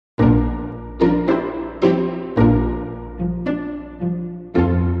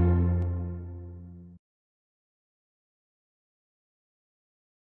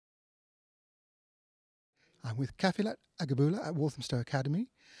I'm with Kafilat Agboola at Walthamstow Academy.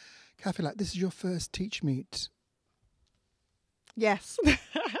 Kafilat, this is your first Teach Meet. Yes.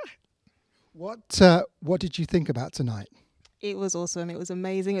 What did you think about tonight? It was awesome. It was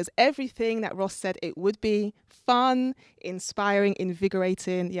amazing. It was everything that Ross said it would be. Fun, inspiring,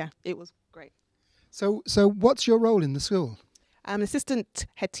 invigorating. Yeah, it was great. So what's your role in the school? I'm an assistant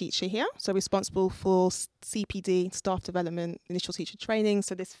head teacher here, so responsible for CPD, staff development, initial teacher training.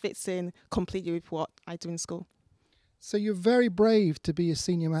 So this fits in completely with what I do in school. So you're very brave to be a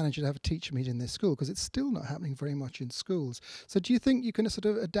senior manager to have a teacher meet in this school, because it's still not happening very much in schools. So do you think you can sort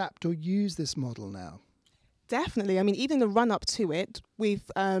of adapt or use this model now? Definitely. I mean, even in the run up to it, we've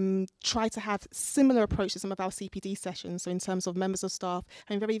tried to have similar approach to some of our CPD sessions. So in terms of members of staff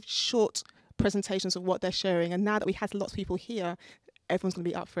having very short presentations of what they're sharing. And now that we had lots of people here, everyone's going to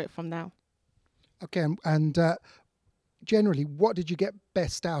be up for it from now. Okay, and generally, what did you get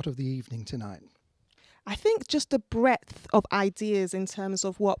best out of the evening tonight? I think just the breadth of ideas in terms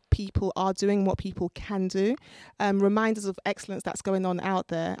of what people are doing, what people can do, reminders of excellence that's going on out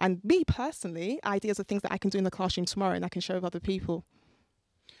there. And me personally, ideas of things that I can do in the classroom tomorrow and I can share with other people.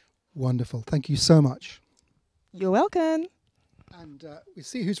 Wonderful. Thank you so much. You're welcome. And we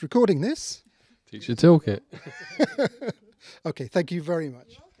see who's recording this. Teacher Toolkit. Okay, thank you very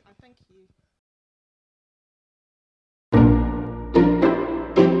much.